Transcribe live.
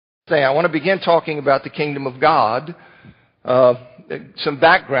I want to begin talking about the kingdom of God. Some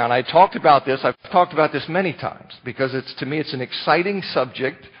background. I've talked about this many times because to me it's an exciting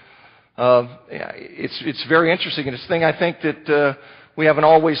subject. It's very interesting, and it's a thing I think that we haven't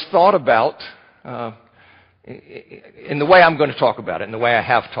always thought about in the way I'm going to talk about it, in the way I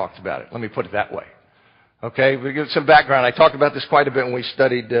have talked about it. Let me put it that way. Okay, we give some background. I talked about this quite a bit when we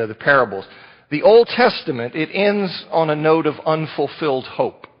studied the parables. The Old Testament, it ends on a note of unfulfilled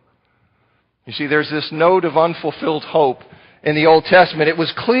hope. You see, there's this note of unfulfilled hope in the Old Testament. It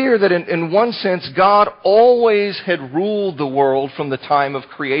was clear that in one sense, God always had ruled the world from the time of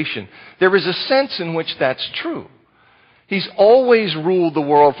creation. There is a sense in which that's true. He's always ruled the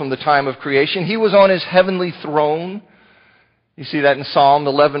world from the time of creation. He was on His heavenly throne. You see that in Psalm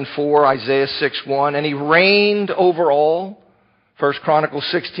 11:4, Isaiah 6:1, and He reigned over all. 1 Chronicles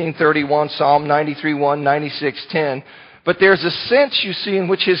 16:31, Psalm 93:1, 96:10. But there's a sense, you see, in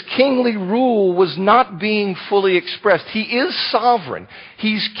which His kingly rule was not being fully expressed. He is sovereign.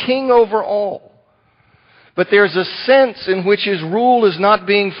 He's king over all. But there's a sense in which His rule is not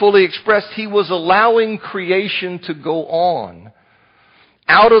being fully expressed. He was allowing creation to go on,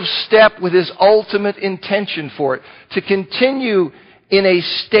 out of step with His ultimate intention for it, to continue in a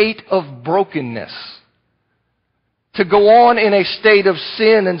state of brokenness, to go on in a state of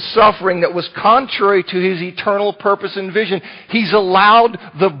sin and suffering that was contrary to His eternal purpose and vision. He's allowed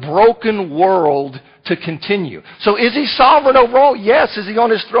the broken world to continue. So is He sovereign over all? Yes. Is He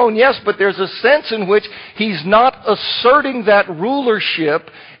on His throne? Yes. But there's a sense in which He's not asserting that rulership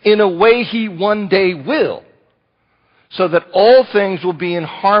in a way He one day will, so that all things will be in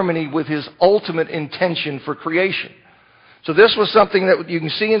harmony with His ultimate intention for creation. So this was something that you can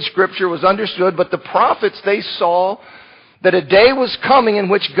see in Scripture, was understood, but the prophets, they saw that a day was coming in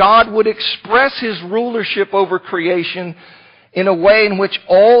which God would express His rulership over creation in a way in which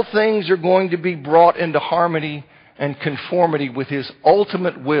all things are going to be brought into harmony and conformity with His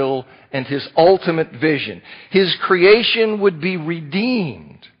ultimate will and His ultimate vision. His creation would be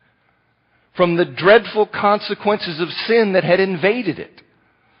redeemed from the dreadful consequences of sin that had invaded it.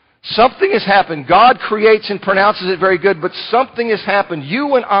 Something has happened. God creates and pronounces it very good, but something has happened.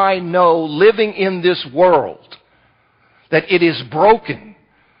 You and I know, living in this world, that it is broken.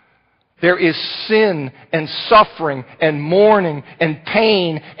 There is sin and suffering and mourning and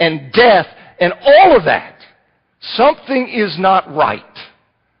pain and death and all of that. Something is not right.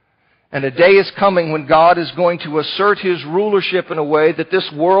 And a day is coming when God is going to assert His rulership in a way that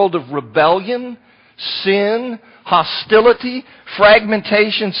this world of rebellion, sin, hostility,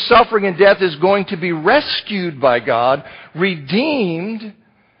 fragmentation, suffering, and death is going to be rescued by God, redeemed,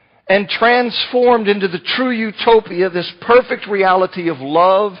 and transformed into the true utopia, this perfect reality of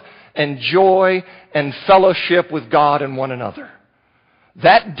love and joy and fellowship with God and one another.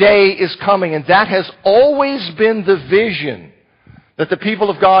 That day is coming, and that has always been the vision that the people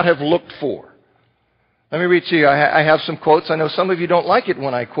of God have looked for. Let me read to you. I have some quotes. I know some of you don't like it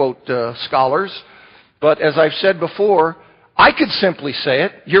when I quote scholars. But as I've said before, I could simply say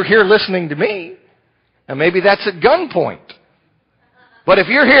it. You're here listening to me. And maybe that's at gunpoint. But if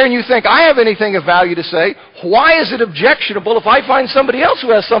you're here and you think I have anything of value to say, why is it objectionable if I find somebody else who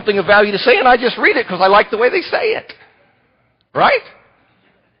has something of value to say and I just read it because I like the way they say it? Right?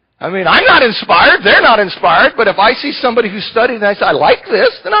 I mean, I'm not inspired. They're not inspired. But if I see somebody who studied and I say, I like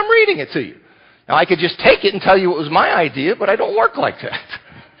this, then I'm reading it to you. Now, I could just take it and tell you it was my idea, but I don't work like that.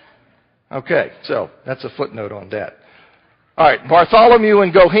 Okay, so that's a footnote on that. All right, Bartholomew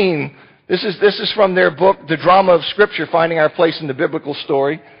and Goheen, this is from their book, The Drama of Scripture, Finding Our Place in the Biblical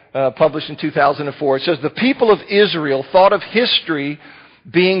Story, published in 2004. It says, the people of Israel thought of history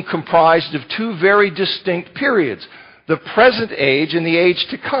being comprised of two very distinct periods, the present age and the age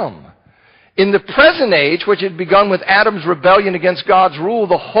to come. In the present age, which had begun with Adam's rebellion against God's rule,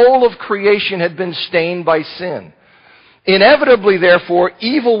 the whole of creation had been stained by sin. Inevitably, therefore,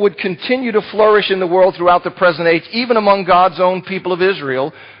 evil would continue to flourish in the world throughout the present age, even among God's own people of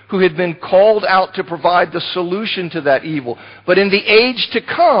Israel, who had been called out to provide the solution to that evil. But in the age to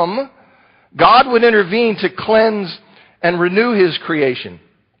come, God would intervene to cleanse and renew His creation.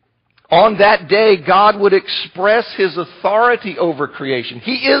 On that day, God would express His authority over creation.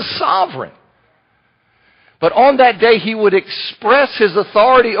 He is sovereign. But on that day, He would express His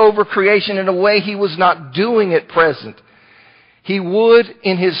authority over creation in a way He was not doing at present. He would,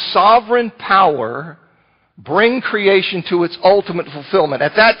 in His sovereign power, bring creation to its ultimate fulfillment.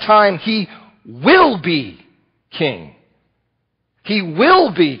 At that time, He will be king. He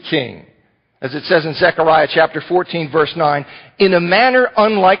will be king, as it says in Zechariah chapter 14, verse 9, in a manner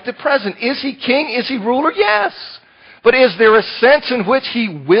unlike the present. Is He king? Is He ruler? Yes. But is there a sense in which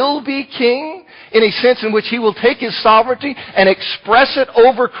He will be king? In a sense in which He will take His sovereignty and express it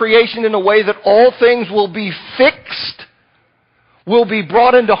over creation in a way that all things will be fixed? Will be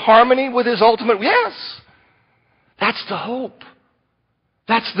brought into harmony with His ultimate? Yes. That's the hope.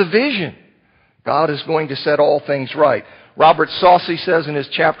 That's the vision. God is going to set all things right. Robert Saucy says in his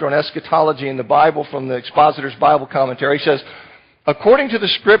chapter on eschatology in the Bible from the Expositor's Bible Commentary, he says, according to the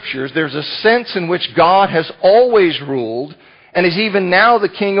Scriptures, there's a sense in which God has always ruled and is even now the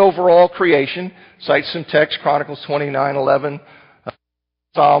king over all creation. Cites some text, Chronicles 29:11,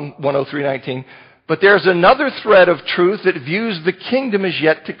 Psalm 103:19. But there's another thread of truth that views the kingdom as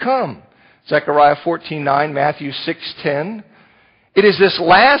yet to come. Zechariah 14:9, Matthew 6:10. It is this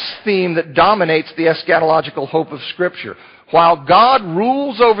last theme that dominates the eschatological hope of Scripture. While God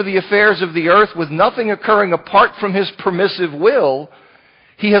rules over the affairs of the earth with nothing occurring apart from His permissive will,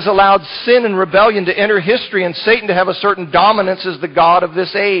 He has allowed sin and rebellion to enter history and Satan to have a certain dominance as the God of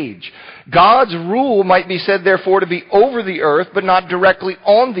this age. God's rule might be said, therefore, to be over the earth, but not directly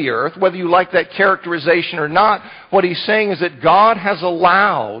on the earth. Whether you like that characterization or not, what He's saying is that God has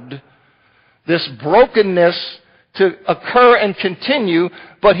allowed this brokenness to occur and continue,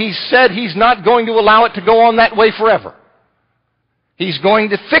 but He said He's not going to allow it to go on that way forever. He's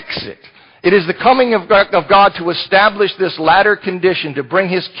going to fix it. It is the coming of God to establish this latter condition, to bring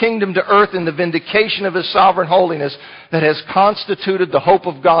His kingdom to earth in the vindication of His sovereign holiness that has constituted the hope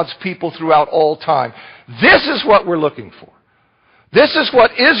of God's people throughout all time. This is what we're looking for. This is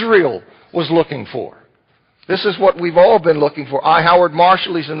what Israel was looking for. This is what we've all been looking for. I. Howard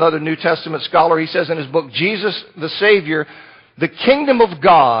Marshall, he's another New Testament scholar, he says in his book, Jesus the Savior, the kingdom of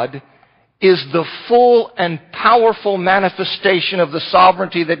God is the full and powerful manifestation of the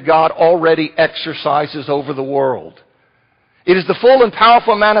sovereignty that God already exercises over the world. It is the full and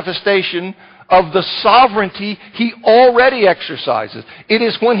powerful manifestation of the sovereignty He already exercises. It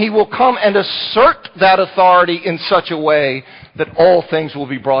is when He will come and assert that authority in such a way that all things will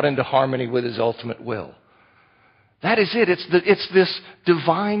be brought into harmony with His ultimate will. That is it. It's this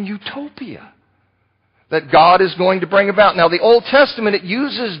divine utopia that God is going to bring about. Now, the Old Testament, it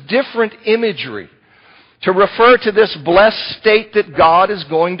uses different imagery to refer to this blessed state that God is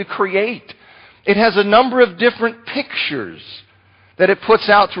going to create. It has a number of different pictures that it puts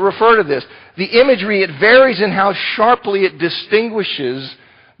out to refer to this. The imagery, it varies in how sharply it distinguishes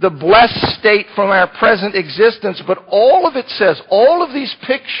the blessed state from our present existence, but all of it says, all of these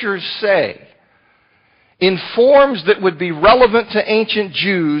pictures say, in forms that would be relevant to ancient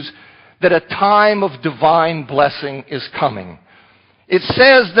Jews, that a time of divine blessing is coming. It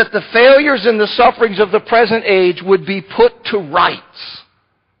says that the failures and the sufferings of the present age would be put to rights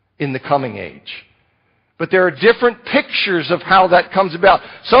in the coming age. But there are different pictures of how that comes about.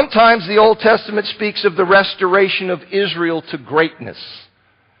 Sometimes the Old Testament speaks of the restoration of Israel to greatness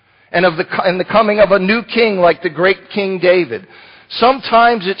and the coming of a new king like the great King David.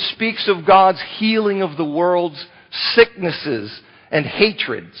 Sometimes it speaks of God's healing of the world's sicknesses and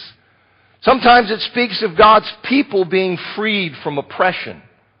hatreds. Sometimes it speaks of God's people being freed from oppression.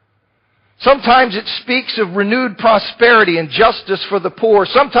 Sometimes it speaks of renewed prosperity and justice for the poor.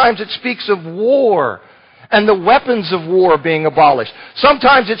 Sometimes it speaks of war and the weapons of war being abolished.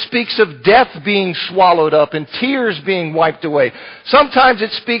 Sometimes it speaks of death being swallowed up and tears being wiped away. Sometimes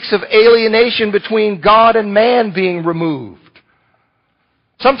it speaks of alienation between God and man being removed.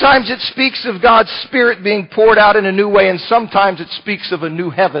 Sometimes it speaks of God's Spirit being poured out in a new way, and sometimes it speaks of a new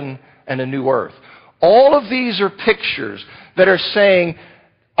heaven and a new earth. All of these are pictures that are saying,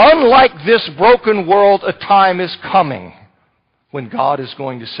 unlike this broken world, a time is coming when God is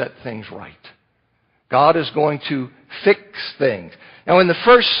going to set things right. God is going to fix things. Now, in the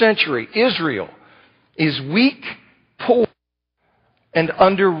first century, Israel is weak, poor, and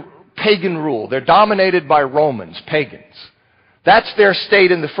under pagan rule. They're dominated by Romans, pagans. That's their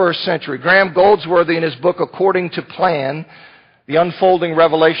state in the first century. Graham Goldsworthy, in his book, According to Plan, The Unfolding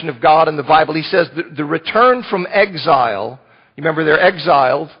Revelation of God in the Bible, he says the return from exile, you remember they're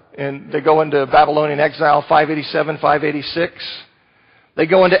exiled, and they go into Babylonian exile, 587, 586. They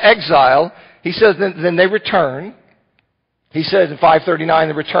go into exile. He says then they return. He says in 539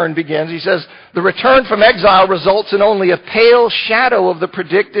 the return begins. He says the return from exile results in only a pale shadow of the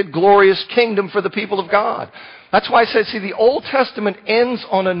predicted glorious kingdom for the people of God. That's why I said, see, the Old Testament ends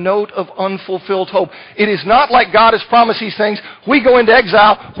on a note of unfulfilled hope. It is not like God has promised these things. We go into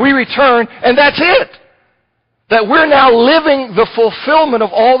exile, we return, and that's it. That we're now living the fulfillment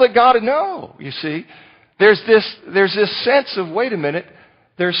of all that God had. No, you see. There's this sense of, wait a minute,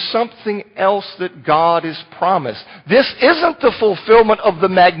 there's something else that God has promised. This isn't the fulfillment of the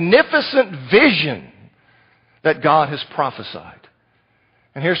magnificent vision that God has prophesied.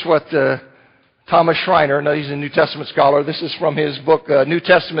 And here's what Thomas Schreiner, now he's a New Testament scholar, this is from his book, New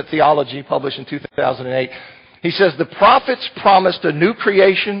Testament Theology, published in 2008. He says, the prophets promised a new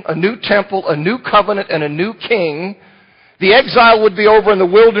creation, a new temple, a new covenant, and a new king. The exile would be over and the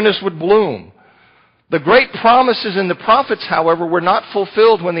wilderness would bloom. The great promises in the prophets, however, were not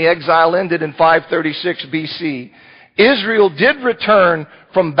fulfilled when the exile ended in 536 BC. Israel did return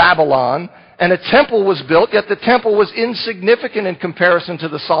from Babylon, and a temple was built, yet the temple was insignificant in comparison to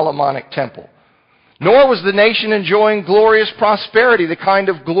the Solomonic temple. Nor was the nation enjoying glorious prosperity, the kind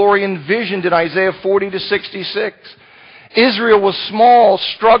of glory envisioned in Isaiah 40 to 66. Israel was small,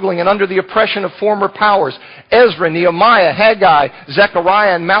 struggling, and under the oppression of former powers. Ezra, Nehemiah, Haggai,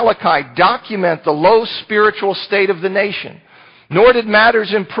 Zechariah, and Malachi document the low spiritual state of the nation. Nor did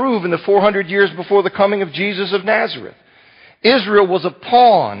matters improve in the 400 years before the coming of Jesus of Nazareth. Israel was a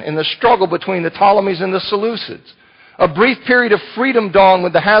pawn in the struggle between the Ptolemies and the Seleucids. A brief period of freedom dawned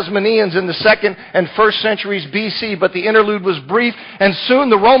with the Hasmoneans in the 2nd and 1st centuries BC, but the interlude was brief, and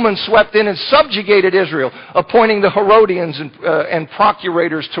soon the Romans swept in and subjugated Israel, appointing the Herodians and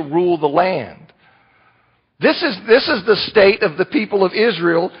procurators to rule the land. This is the state of the people of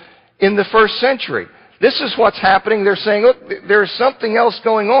Israel in the 1st century. This is what's happening. They're saying, look, there's something else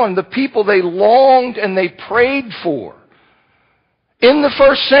going on. The people they longed and they prayed for. In the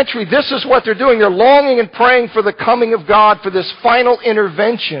 1st century, this is what they're doing. They're longing and praying for the coming of God, for this final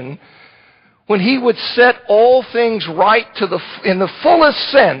intervention, when He would set all things right in the fullest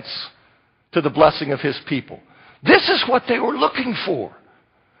sense to the blessing of His people. This is what they were looking for.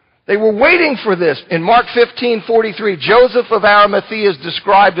 They were waiting for this. In Mark 15:43, Joseph of Arimathea is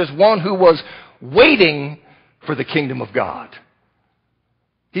described as one who was waiting for the kingdom of God.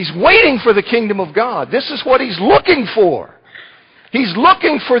 He's waiting for the kingdom of God. This is what he's looking for. He's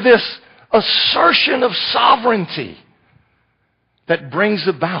looking for this assertion of sovereignty that brings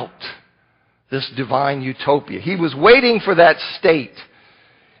about this divine utopia. He was waiting for that state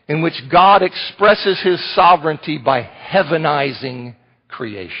in which God expresses His sovereignty by heavenizing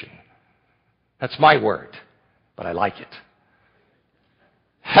creation. That's my word, but I like it.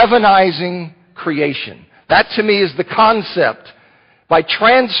 Heavenizing creation. That to me is the concept. By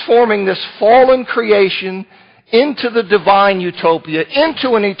transforming this fallen creation into the divine utopia,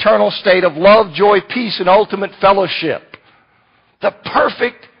 into an eternal state of love, joy, peace, and ultimate fellowship. The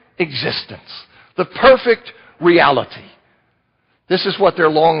perfect existence. The perfect reality. This is what they're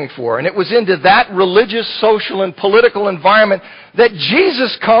longing for. And it was into that religious, social, and political environment that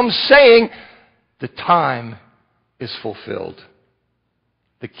Jesus comes saying, the time is fulfilled.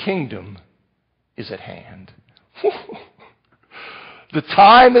 The kingdom is at hand. The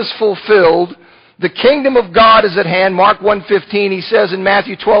time is fulfilled. The kingdom of God is at hand. Mark 1:15, he says in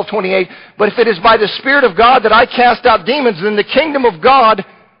Matthew 12:28, but if it is by the Spirit of God that I cast out demons, then the kingdom of God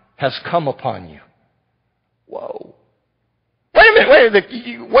has come upon you. Whoa. Wait a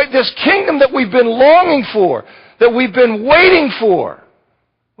minute. Wait, this kingdom that we've been longing for, that we've been waiting for.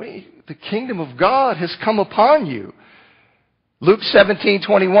 Wait, the kingdom of God has come upon you. Luke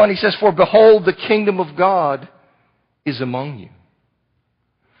 17:21, he says, for behold, the kingdom of God is among you.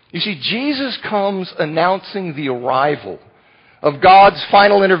 You see, Jesus comes announcing the arrival of God's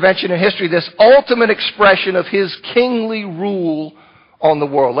final intervention in history, this ultimate expression of His kingly rule on the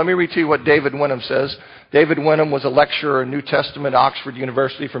world. Let me read to you what David Wenham says. David Wenham was a lecturer in New Testament at Oxford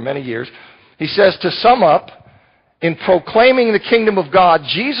University for many years. He says, to sum up, in proclaiming the kingdom of God,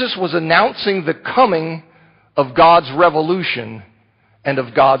 Jesus was announcing the coming of God's revolution and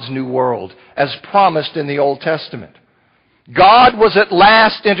of God's new world, as promised in the Old Testament. God was at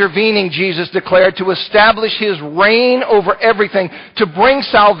last intervening, Jesus declared, to establish His reign over everything, to bring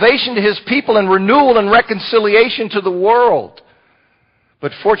salvation to His people and renewal and reconciliation to the world.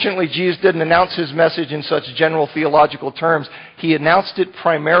 But fortunately, Jesus didn't announce His message in such general theological terms. He announced it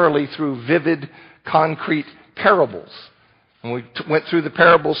primarily through vivid, concrete parables. When we went through the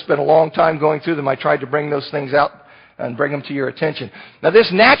parables, spent a long time going through them, I tried to bring those things out and bring them to your attention. Now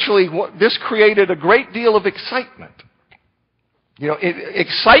this created a great deal of excitement. You know,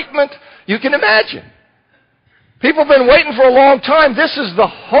 excitement, you can imagine. People have been waiting for a long time. This is the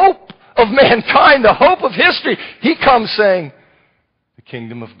hope of mankind, the hope of history. He comes saying, the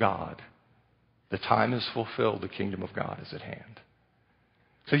kingdom of God, the time is fulfilled, the kingdom of God is at hand.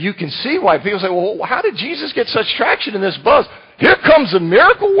 So you can see why people say, well, how did Jesus get such traction in this buzz? Here comes a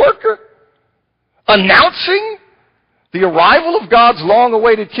miracle worker announcing the arrival of God's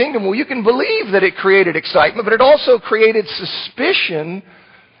long-awaited kingdom. Well, you can believe that it created excitement, but it also created suspicion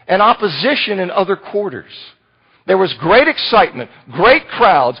and opposition in other quarters. There was great excitement, great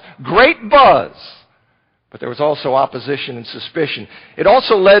crowds, great buzz. But there was also opposition and suspicion. It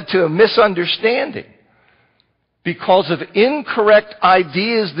also led to a misunderstanding because of incorrect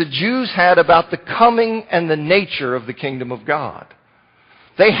ideas the Jews had about the coming and the nature of the kingdom of God.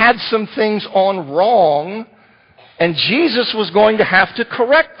 They had some things on wrong, and Jesus was going to have to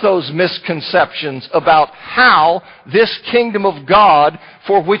correct those misconceptions about how this kingdom of God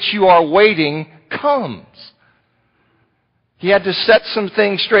for which you are waiting comes. He had to set some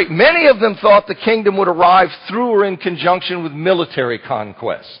things straight. Many of them thought the kingdom would arrive through or in conjunction with military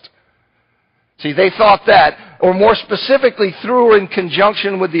conquest. See, they thought that, or more specifically, through or in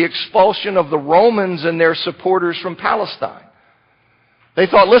conjunction with the expulsion of the Romans and their supporters from Palestine. They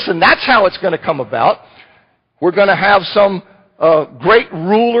thought, listen, that's how it's going to come about. We're going to have some great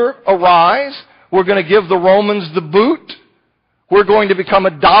ruler arise. We're going to give the Romans the boot. We're going to become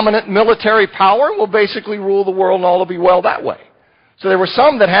a dominant military power, and we'll basically rule the world, and all will be well that way. So there were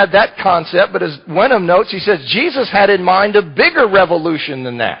some that had that concept, but as Wenham notes, he says Jesus had in mind a bigger revolution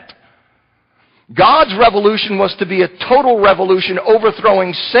than that. God's revolution was to be a total revolution,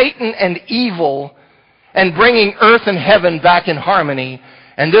 overthrowing Satan and evil and bringing earth and heaven back in harmony.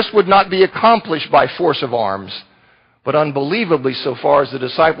 And this would not be accomplished by force of arms, but unbelievably, so far as the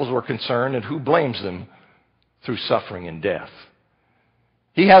disciples were concerned, and who blames them, through suffering and death.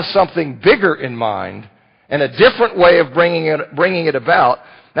 He has something bigger in mind and a different way of bringing it about.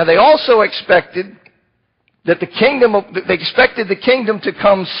 Now, they also expected that the kingdom to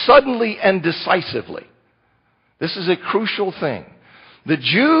come suddenly and decisively. This is a crucial thing. The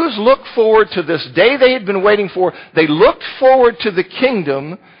Jews looked forward to this day they had been waiting for. They looked forward to the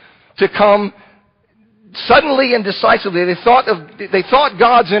kingdom to come suddenly and decisively. They thought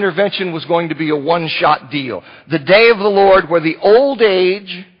God's intervention was going to be a one-shot deal. The day of the Lord where the old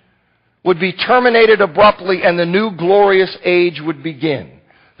age would be terminated abruptly and the new glorious age would begin.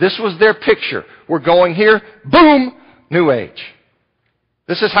 This was their picture. We're going here, boom, new age.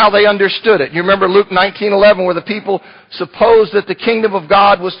 This is how they understood it. You remember Luke 19:11, where the people supposed that the kingdom of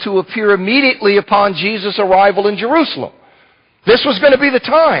God was to appear immediately upon Jesus' arrival in Jerusalem. This was going to be the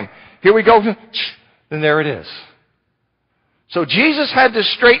time. Here we go, and there it is. So Jesus had to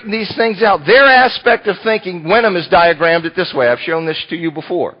straighten these things out. Their aspect of thinking, Wenham has diagrammed it this way. I've shown this to you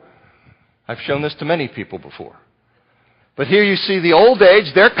before. I've shown this to many people before. But here you see the old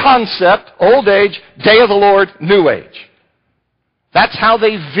age, their concept, old age, day of the Lord, new age. That's how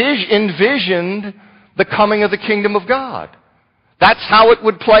they envisioned the coming of the kingdom of God. That's how it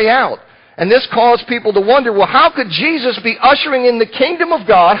would play out. And this caused people to wonder, well, how could Jesus be ushering in the kingdom of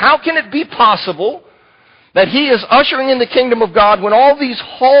God? How can it be possible that He is ushering in the kingdom of God when all these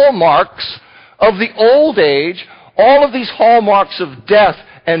hallmarks of the old age, all of these hallmarks of death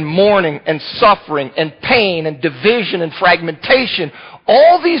and mourning and suffering and pain and division and fragmentation,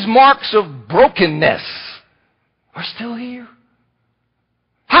 all these marks of brokenness are still here?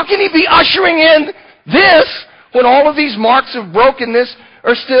 How can He be ushering in this when all of these marks of brokenness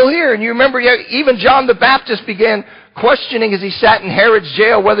are still here? And you remember, even John the Baptist began questioning as he sat in Herod's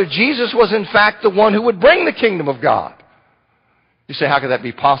jail whether Jesus was in fact the one who would bring the kingdom of God. You say, how could that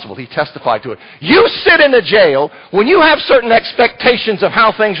be possible? He testified to it. You sit in a jail when you have certain expectations of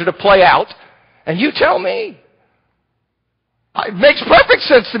how things are to play out, and you tell me. It makes perfect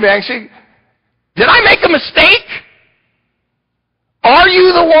sense to me, actually. Did I make a mistake? Are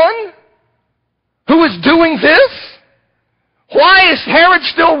you the one who is doing this? Why is Herod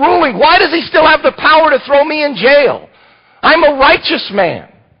still ruling? Why does he still have the power to throw me in jail? I'm a righteous man.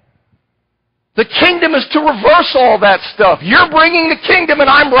 The kingdom is to reverse all that stuff. You're bringing the kingdom and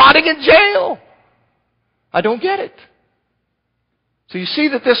I'm rotting in jail. I don't get it. So you see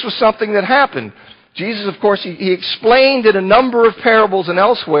that this was something that happened. Jesus, of course, he explained in a number of parables and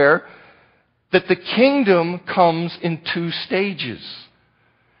elsewhere that the kingdom comes in two stages.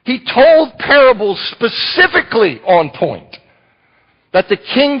 He told parables specifically on point that the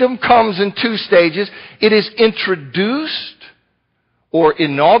kingdom comes in two stages. It is introduced or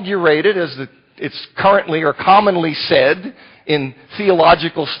inaugurated, as it's currently or commonly said in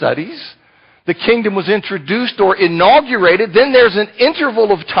theological studies. The kingdom was introduced or inaugurated. Then there's an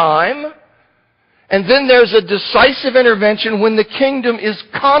interval of time. And then there's a decisive intervention when the kingdom is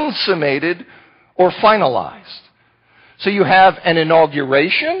consummated or finalized. So you have an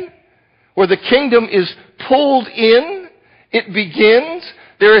inauguration where the kingdom is pulled in. It begins.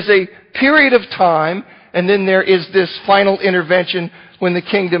 There is a period of time. And then there is this final intervention when the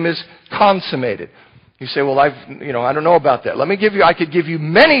kingdom is consummated. You say, well, I don't know about that. I could give you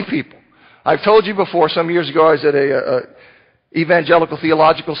many people. I've told you before, some years ago, I was at a Evangelical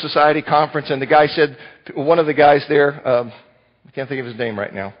Theological Society conference, and the guy said, one of the guys there, I can't think of his name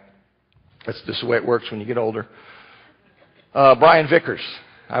right now, That's just the way it works when you get older. Brian Vickers.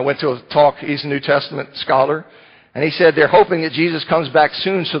 I went to a talk. He's a New Testament scholar. And he said they're hoping that Jesus comes back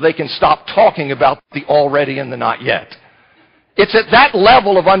soon so they can stop talking about the already and the not yet. It's at that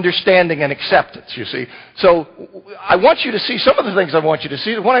level of understanding and acceptance, you see. So I want you to see some of the things I want you to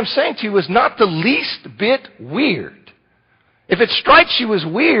see. What I'm saying to you is not the least bit weird. If it strikes you as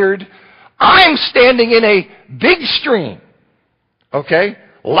weird, I'm standing in a big stream. Okay?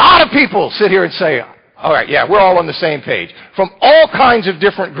 A lot of people sit here and say, all right, yeah, we're all on the same page. From all kinds of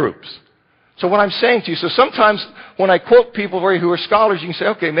different groups. So what I'm saying to you, so sometimes when I quote people who are scholars, you can say,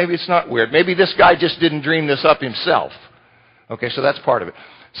 okay, maybe it's not weird. Maybe this guy just didn't dream this up himself. Okay, so that's part of it.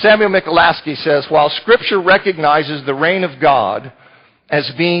 Samuel Michalowski says, while Scripture recognizes the reign of God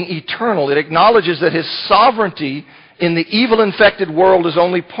as being eternal, it acknowledges that His sovereignty in the evil-infected world is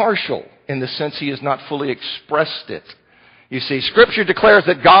only partial, in the sense He has not fully expressed it. You see, Scripture declares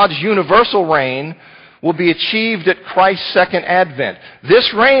that God's universal reign will be achieved at Christ's second advent.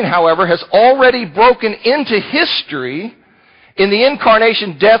 This reign, however, has already broken into history in the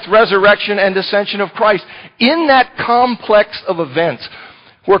incarnation, death, resurrection, and ascension of Christ. In that complex of events,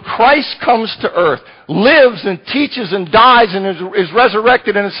 where Christ comes to earth, lives and teaches and dies and is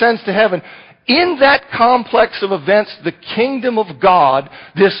resurrected and ascends to heaven, in that complex of events, the kingdom of God,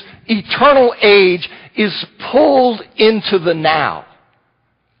 this eternal age, is pulled into the now.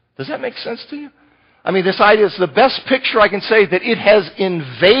 Does that make sense to you? I mean, this idea is the best picture I can say, that it has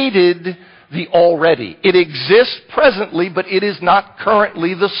invaded the already. It exists presently, but it is not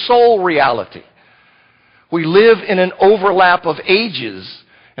currently the sole reality. We live in an overlap of ages,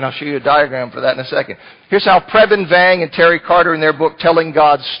 and I'll show you a diagram for that in a second. Here's how Preben Vang and Terry Carter, in their book Telling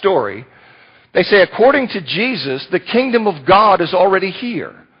God's Story, they say, according to Jesus, the kingdom of God is already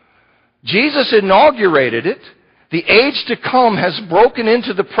here. Jesus inaugurated it. The age to come has broken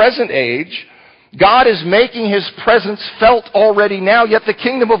into the present age. God is making His presence felt already now, yet the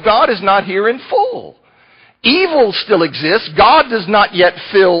kingdom of God is not here in full. Evil still exists. God does not yet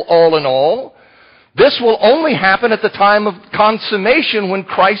fill all in all. This will only happen at the time of consummation, when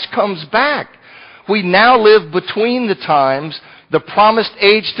Christ comes back. We now live between the times. The promised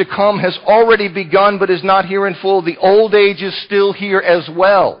age to come has already begun, but is not here in full. The old age is still here as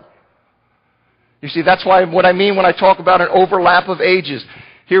well. You see, that's what I mean when I talk about an overlap of ages.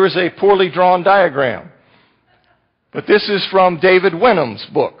 Here is a poorly drawn diagram. But this is from David Wenham's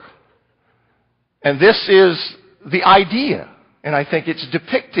book. And this is the idea. And I think it's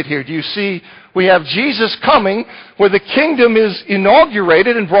depicted here. Do you see? We have Jesus coming, where the kingdom is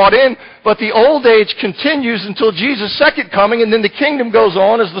inaugurated and brought in, but the old age continues until Jesus' second coming, and then the kingdom goes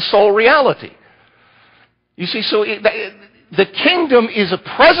on as the sole reality. You see, so the kingdom is a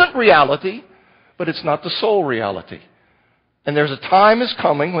present reality, but it's not the sole reality. And there's a time is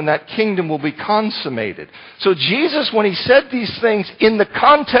coming when that kingdom will be consummated. So Jesus, when He said these things in the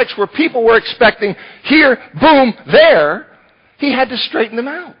context where people were expecting here, boom, there, He had to straighten them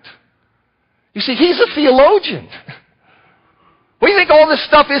out. You see, He's a theologian. What do you think all this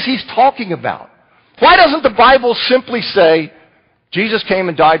stuff is He's talking about? Why doesn't the Bible simply say, Jesus came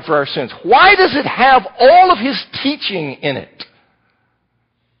and died for our sins? Why does it have all of His teaching in it?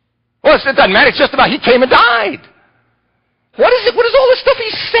 Well, it doesn't matter. It's just about He came and died. What is it? What is all this stuff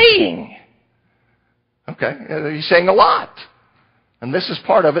He's saying? Okay, He's saying a lot. And this is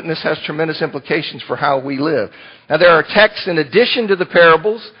part of it, and this has tremendous implications for how we live. Now, there are texts in addition to the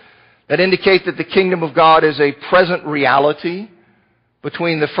parables that indicate that the kingdom of God is a present reality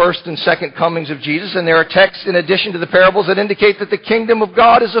between the first and second comings of Jesus. And there are texts in addition to the parables that indicate that the kingdom of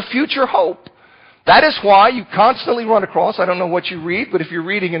God is a future hope. That is why you constantly run across, I don't know what you read, but if you're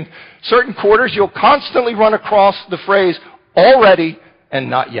reading in certain quarters, you'll constantly run across the phrase, already and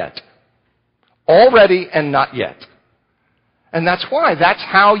not yet. Already and not yet. And that's why. That's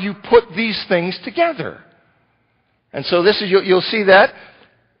how you put these things together. And so this is, you'll see that.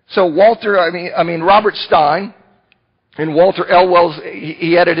 So Robert Stein and Walter L. Wells,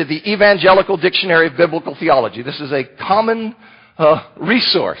 he edited the Evangelical Dictionary of Biblical Theology. This is a common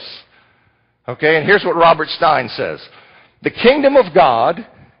resource. Okay, and here's what Robert Stein says. The kingdom of God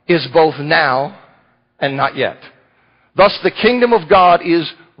is both now and not yet. Thus, the kingdom of God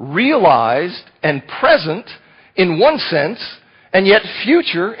is realized and present in one sense, and yet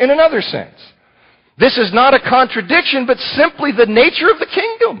future in another sense. This is not a contradiction, but simply the nature of the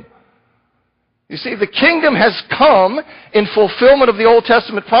kingdom. You see, the kingdom has come in fulfillment of the Old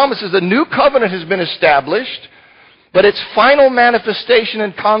Testament promises. A new covenant has been established, but its final manifestation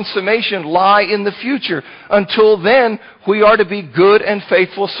and consummation lie in the future. Until then, we are to be good and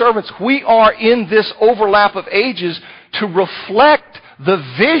faithful servants. We are in this overlap of ages to reflect the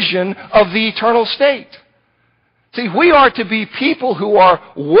vision of the eternal state. See, we are to be people who are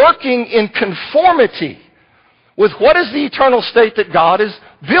working in conformity with what is the eternal state that God is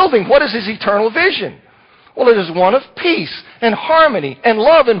building. What is His eternal vision? Well, it is one of peace and harmony and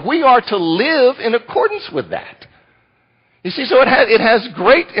love, and we are to live in accordance with that. You see, so it has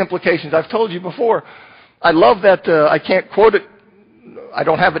great implications. I've told you before, I love that, I can't quote it, I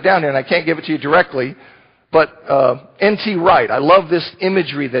don't have it down here, and I can't give it to you directly, but N.T. Wright, I love this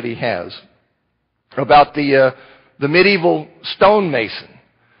imagery that he has about the medieval stonemason,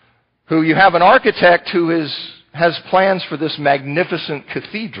 who you have an architect who has plans for this magnificent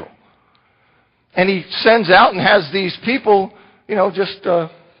cathedral. And he sends out and has these people, just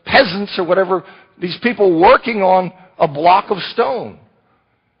peasants or whatever, these people working on a block of stone.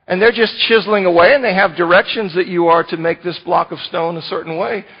 And they're just chiseling away, and they have directions that you are to make this block of stone a certain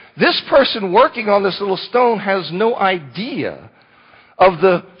way. This person working on this little stone has no idea of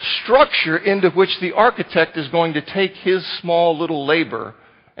the structure into which the architect is going to take his small little labor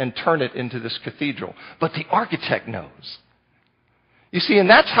and turn it into this cathedral. But the architect knows. You see, and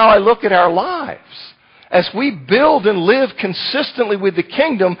that's how I look at our lives. As we build and live consistently with the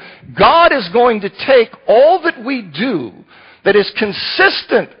kingdom, God is going to take all that we do that is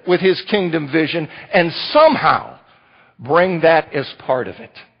consistent with His kingdom vision and somehow bring that as part of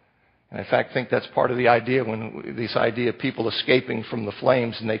it. And in fact, I think that's part of the idea, this idea of people escaping from the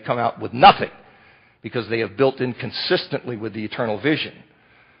flames and they come out with nothing because they have built in consistently with the eternal vision.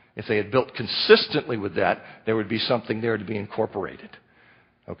 If they had built consistently with that, there would be something there to be incorporated.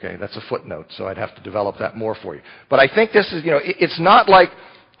 Okay, that's a footnote, so I'd have to develop that more for you. But I think this is, it's not like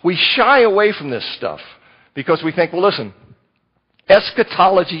we shy away from this stuff because we think, well, listen,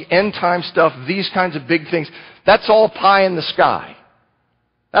 eschatology, end time stuff, these kinds of big things, that's all pie in the sky.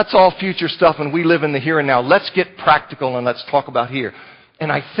 That's all future stuff, and we live in the here and now. Let's get practical and let's talk about here.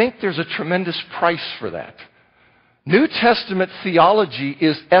 And I think there's a tremendous price for that. New Testament theology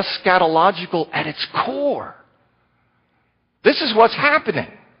is eschatological at its core. This is what's happening.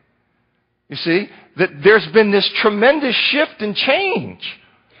 You see, that there's been this tremendous shift and change.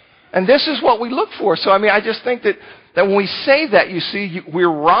 And this is what we look for. So, I just think that when we say that, you see,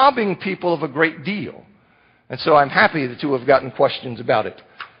 we're robbing people of a great deal. And so I'm happy to have gotten questions about it.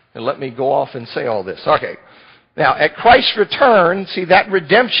 And let me go off and say all this. Okay. Now, at Christ's return, see, that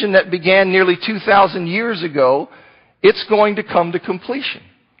redemption that began nearly 2,000 years ago, it's going to come to completion.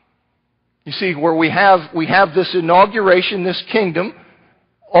 You see, where we have this inauguration, this kingdom,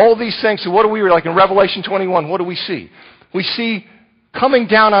 all these things. So what do we, like in Revelation 21, what do we see? We see coming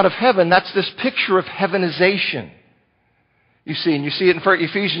down out of heaven, that's this picture of heavenization. You see, and you see it in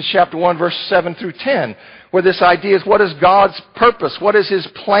Ephesians chapter 1, verse 7 through 10, where this idea is what is God's purpose? What is His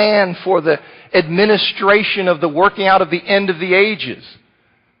plan for the administration of the working out of the end of the ages?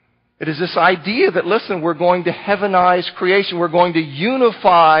 It is this idea that, listen, we're going to heavenize creation. We're going to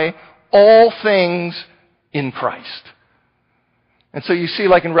unify all things in Christ. And so you see,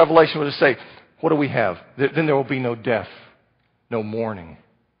 like in Revelation, what does it say? What do we have? Then there will be no death, no mourning,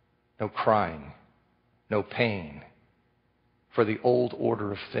 no crying, no pain. For the old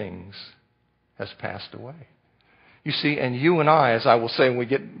order of things has passed away. You see, and you and I, as I will say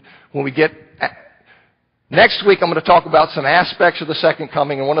when we get next week, I'm going to talk about some aspects of the second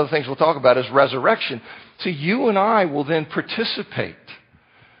coming, and one of the things we'll talk about is resurrection. So you and I will then participate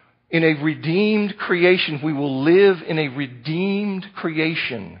in a redeemed creation. We will live in a redeemed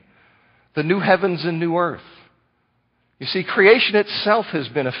creation, the new heavens and new earth. You see, creation itself has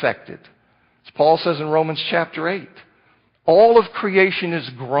been affected. As Paul says in Romans chapter 8, all of creation is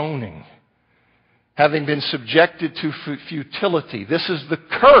groaning, having been subjected to futility. This is the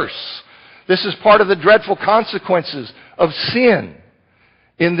curse. This is part of the dreadful consequences of sin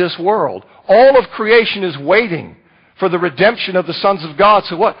in this world. All of creation is waiting for the redemption of the sons of God.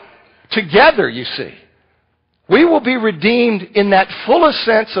 So what? Together, you see, we will be redeemed in that fullest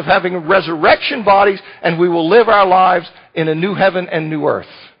sense of having resurrection bodies, and we will live our lives in a new heaven and new earth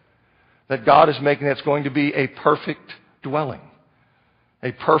that God is making. That's going to be a perfect dwelling,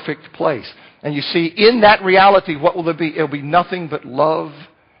 a perfect place. And you see, in that reality, what will there be? It'll be nothing but love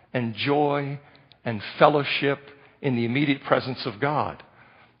and joy and fellowship in the immediate presence of God.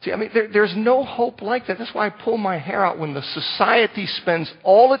 See, there's no hope like that. That's why I pull my hair out when the society spends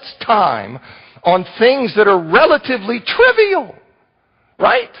all its time on things that are relatively trivial,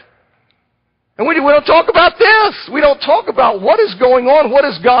 right? And we don't talk about this. We don't talk about what is going on, what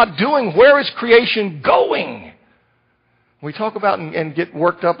is God doing, where is creation going. We talk about and get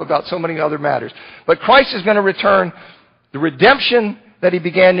worked up about so many other matters. But Christ is going to return. The redemption that he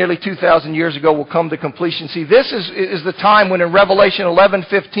began nearly 2,000 years ago will come to completion. See, this is the time when in Revelation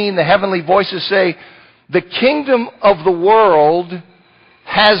 11:15 the heavenly voices say, the kingdom of the world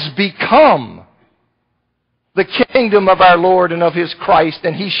has become the kingdom of our Lord and of His Christ,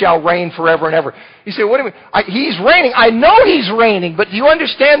 and He shall reign forever and ever. You say, what do you mean? He's reigning. I know He's reigning, but do you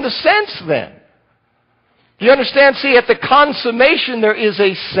understand the sense then? Do you understand? See, at the consummation there is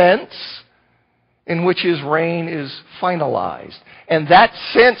a sense in which His reign is finalized. And that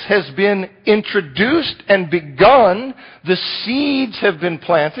sense has been introduced and begun. The seeds have been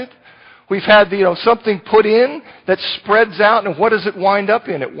planted. We've had something put in that spreads out, and what does it wind up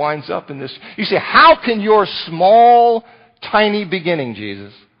in? It winds up in this. You say, how can your small, tiny beginning,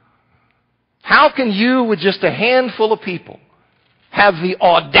 Jesus, how can you, with just a handful of people, have the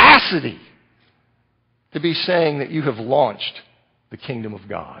audacity to be saying that you have launched the kingdom of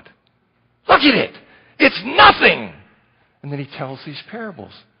God? Look at it. It's nothing. And then he tells these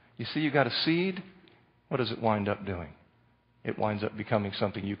parables. You see, you got a seed. What does it wind up doing? It winds up becoming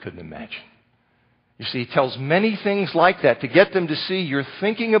something you couldn't imagine. You see, he tells many things like that to get them to see you're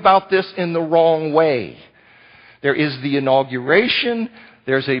thinking about this in the wrong way. There is the inauguration,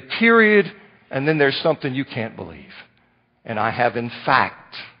 there's a period, and then there's something you can't believe. And I have, in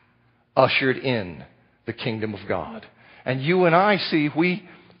fact, ushered in the kingdom of God. And you and I, see, we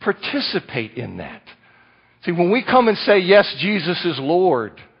participate in that. See, when we come and say, yes, Jesus is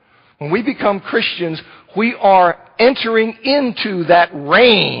Lord, when we become Christians, we are entering into that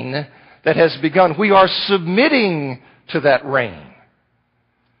reign that has begun. We are submitting to that reign.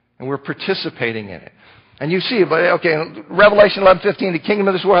 And we're participating in it. And you see, Revelation 11:15, the kingdom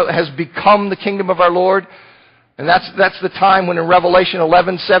of this world has become the kingdom of our Lord. And that's the time when in Revelation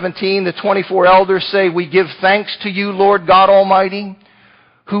 11:17, the 24 elders say, we give thanks to you, Lord God Almighty,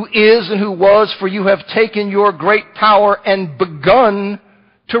 who is and who was, for you have taken your great power and begun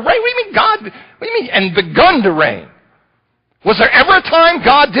to reign. What do you mean, God? What do you mean, and begun to reign? Was there ever a time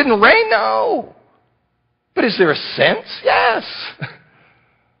God didn't reign? No. But is there a sense? Yes.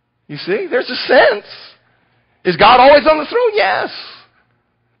 You see, there's a sense. Is God always on the throne? Yes.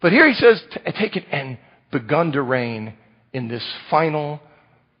 But here he says, take it and begun to reign in this final,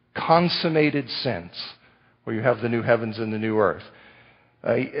 consummated sense where you have the new heavens and the new earth.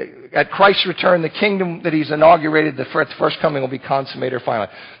 At Christ's return, the kingdom that He's inaugurated, the first coming will be consummated or final.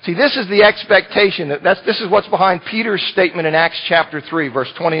 See, this is the expectation. This is what's behind Peter's statement in Acts chapter 3,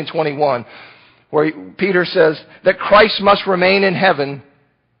 verse 20 and 21, where Peter says that Christ must remain in heaven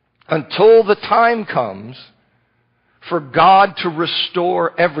until the time comes for God to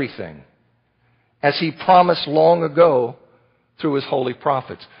restore everything, as He promised long ago through His holy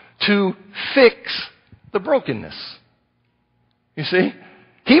prophets, to fix the brokenness. You see?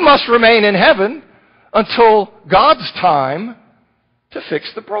 He must remain in heaven until God's time to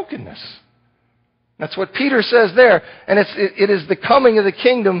fix the brokenness. That's what Peter says there. And it is the coming of the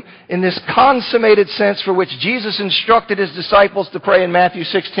kingdom in this consummated sense for which Jesus instructed His disciples to pray in Matthew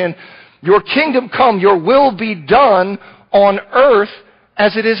 6:10, your kingdom come, your will be done on earth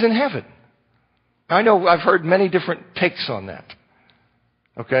as it is in heaven. I know I've heard many different takes on that.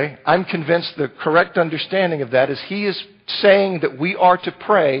 Okay? I'm convinced the correct understanding of that is He is saying that we are to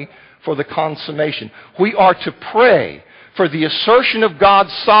pray for the consummation. We are to pray for the assertion of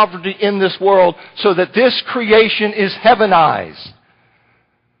God's sovereignty in this world so that this creation is heavenized.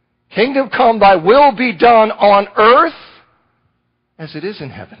 Kingdom come, thy will be done on earth as it is in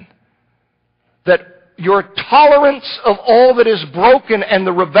heaven. That your tolerance of all that is broken and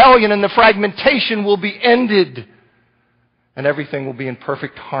the rebellion and the fragmentation will be ended. And everything will be in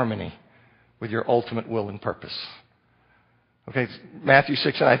perfect harmony with your ultimate will and purpose. Okay, Matthew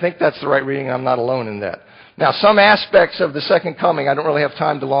 6, and I think that's the right reading. I'm not alone in that. Now, some aspects of the second coming, I don't really have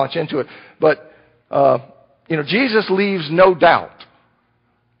time to launch into it, but, Jesus leaves no doubt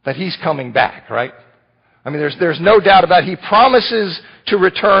that He's coming back, right? I mean, there's no doubt about it. He promises to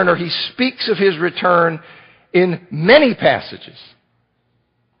return, or He speaks of His return in many passages.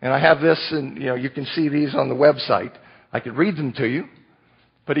 And I have this, and, you can see these on the website. I could read them to you.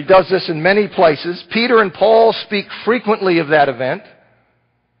 But He does this in many places. Peter and Paul speak frequently of that event.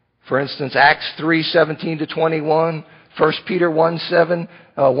 For instance, Acts 3:17-21, 1 Peter 1:7,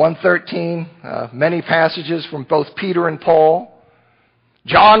 1:13, many passages from both Peter and Paul.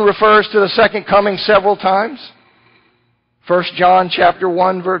 John refers to the second coming several times. 1 John chapter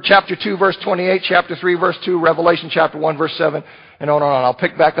 2, verse 28, chapter 3, verse 2, Revelation chapter 1, verse 7, and on and on. I'll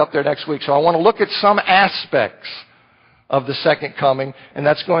pick back up there next week. So I want to look at some aspects of the second coming, and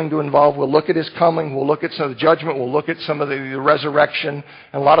that's going to involve, we'll look at His coming, we'll look at some of the judgment, we'll look at some of the resurrection,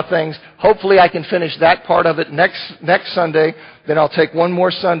 and a lot of things. Hopefully I can finish that part of it next Sunday. Then I'll take one more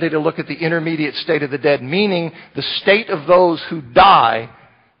Sunday to look at the intermediate state of the dead, meaning the state of those who die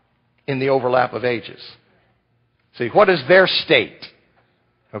in the overlap of ages. See, what is their state?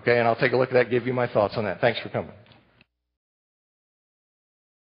 Okay, and I'll take a look at that, give you my thoughts on that. Thanks for coming.